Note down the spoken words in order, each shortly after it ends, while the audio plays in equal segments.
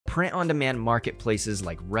Print-on-demand marketplaces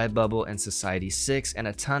like Redbubble and Society6 and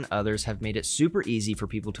a ton others have made it super easy for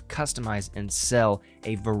people to customize and sell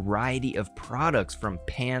a variety of products, from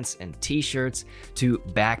pants and t-shirts to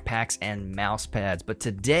backpacks and mouse pads. But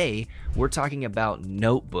today we're talking about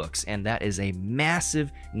notebooks, and that is a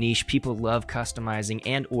massive niche. People love customizing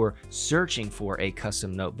and or searching for a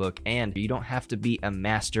custom notebook, and you don't have to be a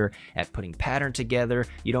master at putting pattern together.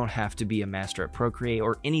 You don't have to be a master at Procreate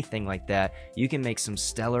or anything like that. You can make some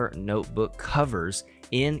stellar notebook covers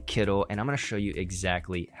in Kittl, and I'm going to show you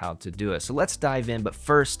exactly how to do it. So let's dive in, but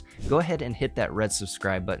first go ahead and hit that red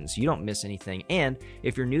subscribe button so you don't miss anything. And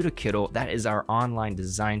if you're new to Kittl, that is our online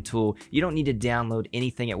design tool. You don't need to download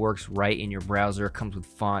anything. It works right in your browser. It comes with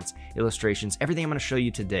fonts, illustrations, everything I'm going to show you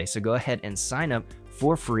today. So go ahead and sign up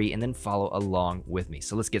for free and then follow along with me.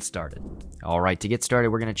 So let's get started. All right, to get started,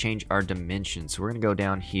 we're going to change our dimensions. So we're going to go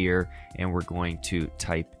down here and we're going to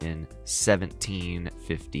type in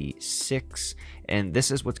 1756. And this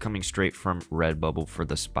is what's coming straight from Redbubble for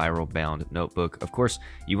the spiral bound notebook. Of course,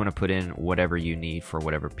 you want to put in whatever you need for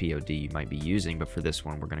whatever POD you might be using, but for this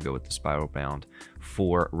one, we're going to go with the spiral bound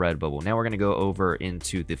for Redbubble. Now we're going to go over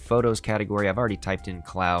into the photos category. I've already typed in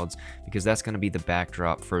clouds because that's going to be the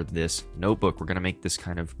backdrop for this notebook. We're going to make this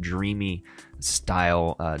kind of dreamy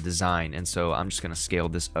style design, and so I'm just going to scale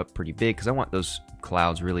this up pretty big because I want those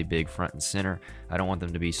clouds really big front and center. I don't want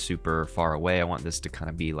them to be super far away. I want this to kind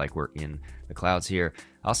of be like we're in the clouds here.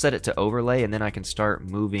 I'll set it to overlay, and then I can start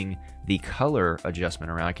moving the color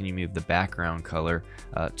adjustment around. I can move the background color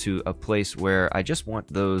to a place where I just want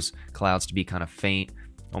those clouds to be kind of faint,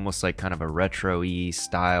 almost like kind of a retro-y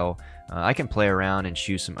style. I can play around and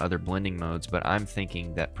choose some other blending modes, but I'm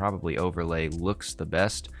thinking that probably overlay looks the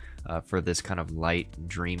best for this kind of light,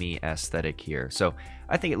 dreamy aesthetic here. So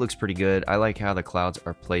I think it looks pretty good. I like how the clouds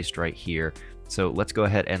are placed right here. So let's go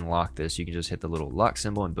ahead and lock this. You can just hit the little lock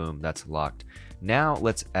symbol and boom, that's locked. Now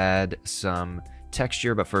let's add some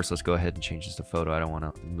texture, but first let's go ahead and change this to photo. I don't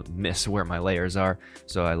want to miss where my layers are,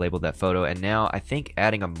 so I labeled that photo. And now I think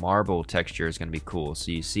adding a marble texture is going to be cool.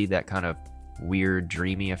 So you see that kind of weird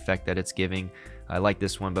dreamy effect that it's giving. I like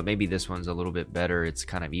this one, but maybe this one's a little bit better. It's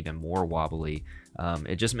kind of even more wobbly.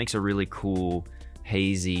 It just makes a really cool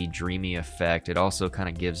hazy dreamy effect. It also kind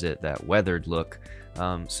of gives it that weathered look.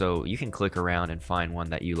 So you can click around and find one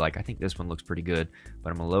that you like. I think this one looks pretty good,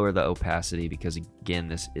 but I'm gonna lower the opacity because again,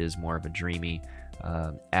 this is more of a dreamy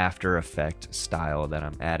after effect style that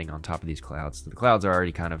I'm adding on top of these clouds. The clouds are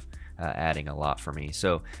already kind of adding a lot for me.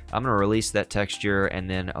 So I'm gonna release that texture, and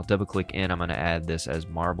then I'll double click in. I'm gonna add this as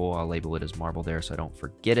marble. I'll label it as marble there so I don't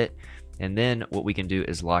forget it. And then what we can do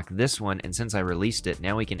is lock this one, and since I released it,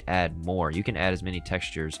 now we can add more. You can add as many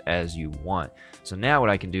textures as you want. So now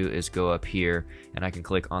what I can do is go up here and I can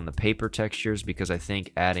click on the paper textures, because I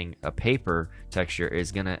think adding a paper texture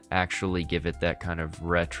is gonna actually give it that kind of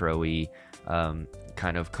retro-y,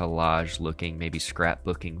 kind of collage looking, maybe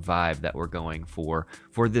scrapbooking vibe that we're going for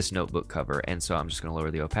this notebook cover. And so I'm just going to lower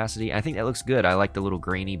the opacity. I think that looks good. I like the little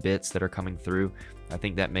grainy bits that are coming through. I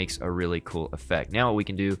think that makes a really cool effect. Now what we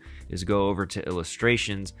can do is go over to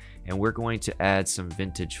illustrations, and we're going to add some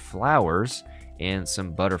vintage flowers and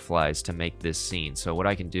some butterflies to make this scene. So what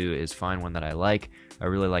I can do is find one that I like. I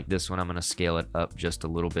really like this one. I'm going to scale it up just a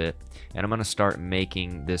little bit, and I'm going to start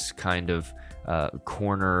making this kind of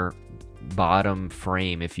corner bottom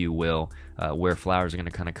frame, if you will, where flowers are going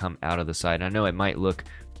to kind of come out of the side. I know it might look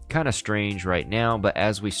kind of strange right now, but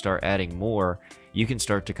as we start adding more, you can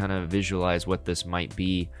start to kind of visualize what this might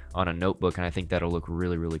be on a notebook, and I think that'll look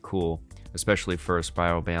really, really cool, especially for a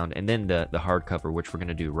spiral bound. And then the hardcover, which we're going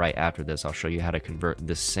to do right after this. I'll show you how to convert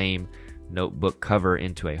the same notebook cover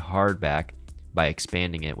into a hardback by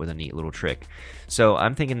expanding it with a neat little trick. So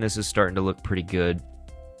I'm thinking this is starting to look pretty good.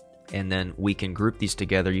 And then we can group these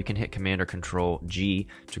together. You can hit Command or Control G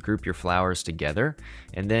to group your flowers together.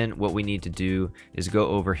 And then what we need to do is go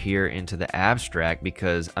over here into the abstract,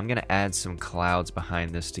 because I'm going to add some clouds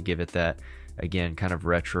behind this to give it that, again, kind of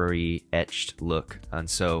retro-y etched look. And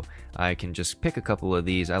so I can just pick a couple of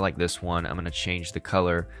these. I like this one. I'm going to change the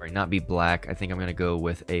color, not be black. I think I'm going to go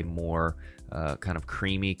with a more kind of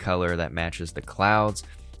creamy color that matches the clouds.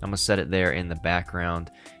 I'm gonna set it there in the background,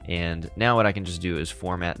 and now what I can just do is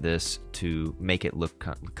format this to make it look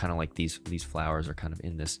kind of like these flowers are kind of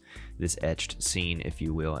in this etched scene, if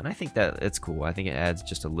you will. And I think that it's cool. I think it adds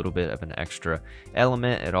just a little bit of an extra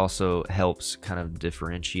element. It also helps kind of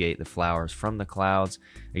differentiate the flowers from the clouds.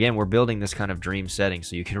 Again, we're building this kind of dream setting,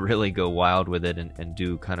 so you can really go wild with it and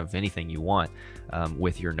do kind of anything you want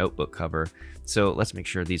with your notebook cover. So let's make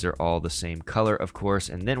sure these are all the same color, of course.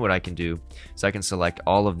 And then what I can do is I can select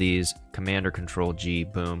all of these, Command or Control G,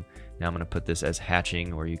 boom. Now I'm going to put this as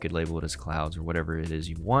hatching, or you could label it as clouds or whatever it is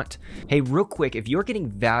you want. Hey, real quick, if you're getting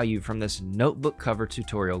value from this notebook cover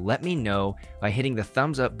tutorial, let me know by hitting the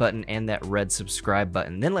thumbs up button and that red subscribe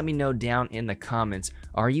button. Then let me know down in the comments,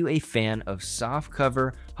 are you a fan of soft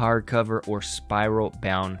cover, hardcover, or spiral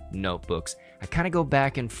bound notebooks? I kind of go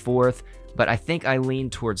back and forth, but I think I lean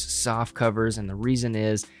towards soft covers, and the reason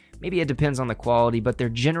is maybe it depends on the quality, but they're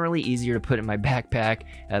generally easier to put in my backpack.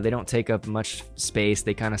 They don't take up much space.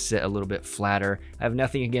 They kind of sit a little bit flatter. I have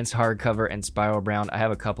nothing against hardcover and spiral bound. I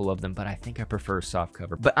have a couple of them, but I think I prefer soft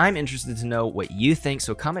cover. But I'm interested to know what you think,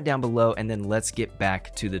 so comment down below, and then let's get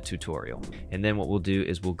back to the tutorial. And then what we'll do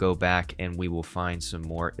is we'll go back and we will find some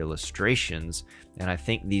more illustrations. And I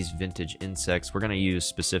think these vintage insects, we're going to use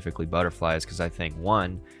specifically butterflies, because I think,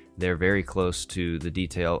 one, they're very close to the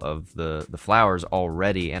detail of the flowers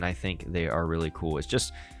already, and I think they are really cool. It's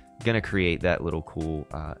just going to create that little cool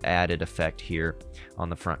added effect here on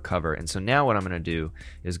the front cover. And so now what I'm going to do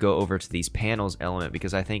is go over to these panels element,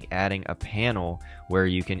 because I think adding a panel where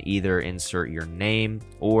you can either insert your name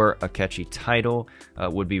or a catchy title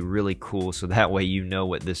would be really cool, so that way you know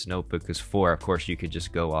what this notebook is for. Of course, you could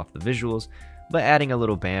just go off the visuals, but adding a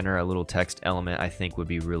little banner, a little text element, I think would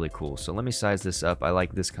be really cool. So let me size this up. I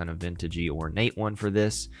like this kind of vintagey, ornate one for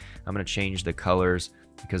this. I'm going to change the colors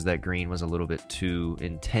because that green was a little bit too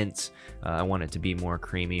intense. I want it to be more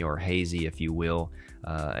creamy or hazy, if you will,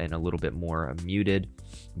 and a little bit more muted,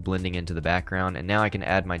 blending into the background. And now I can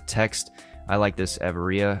add my text. I like this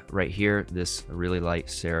Averia right here. This really light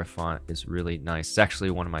serif font is really nice. It's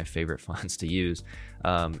actually one of my favorite fonts to use.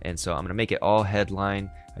 And so I'm going to make it all headline.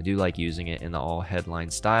 I do like using it in the all headline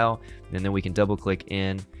style. And then we can double click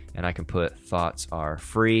in, and I can put thoughts are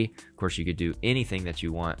free. Of course, you could do anything that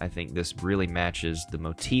you want. I think this really matches the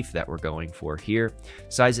motif that we're going for here.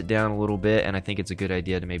 Size it down a little bit, and I think it's a good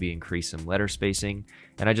idea to maybe increase some letter spacing.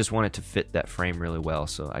 And I just want it to fit that frame really well,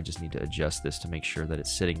 so I just need to adjust this to make sure that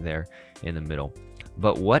it's sitting there in the middle.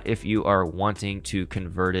 But what if you are wanting to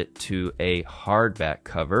convert it to a hardback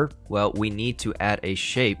cover? Well, we need to add a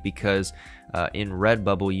shape, because in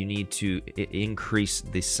Redbubble you need to increase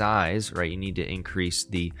the size, right? You need to increase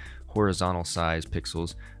the horizontal size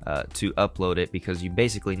pixels to upload it, because you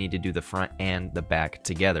basically need to do the front and the back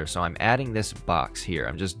together. So I'm adding this box here.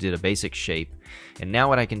 I just did a basic shape, and now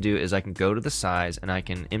what I can do is I can go to the size and I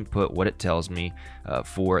can input what it tells me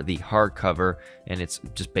for the hardcover, and it's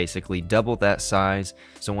just basically double that size.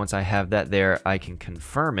 So once I have that there, I can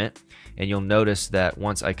confirm it, and you'll notice that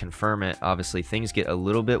once I confirm it, obviously things get a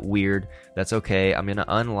little bit weird. That's okay. I'm going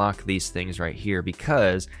to unlock these things right here,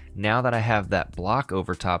 because now that I have that block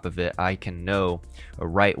over top of it, I can know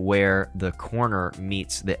right where the corner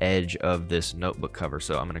meets the edge of this notebook cover.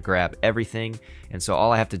 So I'm going to grab everything, and so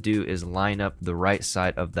all I have to do is line up the right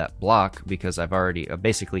side of that block, because I've already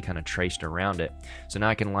basically kind of traced around it. So now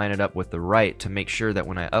I can line it up with the right to make sure that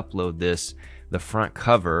when I upload this, the front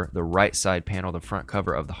cover, the right side panel, the front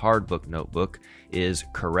cover of the hardbook notebook is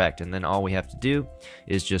correct. And then all we have to do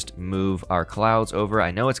is just move our clouds over.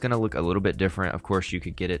 I know it's going to look a little bit different. Of course, you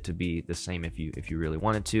could get it to be the same if you really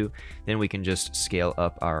wanted to. Then we can just scale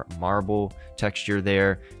up our marble texture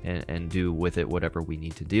there and do with it whatever we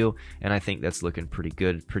need to do. And I think that's looking pretty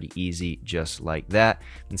good, pretty easy, just like that.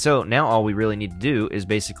 And so now all we really need to do is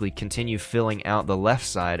basically continue filling out the left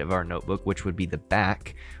side of our notebook, which would be the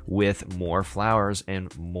back, with more flowers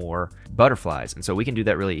and more butterflies. And so we can do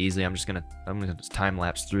that really easily. I'm gonna just time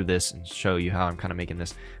lapse through this and show you how I'm kind of making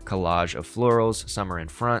this collage of florals. Some are in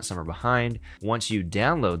front, some are behind. Once you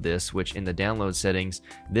download this, which in the download settings,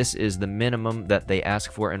 this is the minimum that they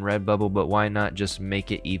ask for in Redbubble, but why not just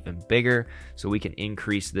make it even bigger? So we can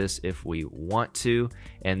increase this if we want to,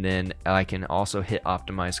 and then I can also hit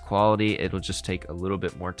optimize quality. It'll just take a little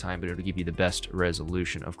bit more time, but it'll give you the best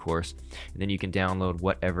resolution, of course. And then you can download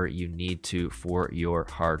whatever you need to for your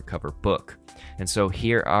hardcover book. And so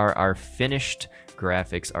here are our finished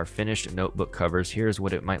graphics, our finished notebook covers. Here's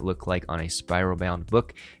what it might look like on a spiral bound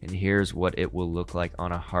book, and here's what it will look like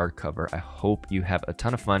on a hardcover. I hope you have a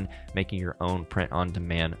ton of fun making your own print on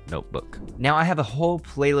demand notebook. Now I have a whole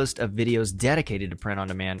playlist of videos dedicated to print on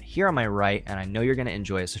demand here on my right, and I know you're going to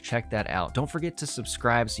enjoy it, so check that out. Don't forget to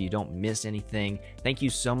subscribe so you don't miss anything. Thank you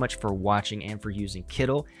so much for watching and for using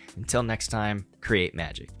Kittl. Until next time, create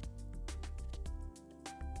magic.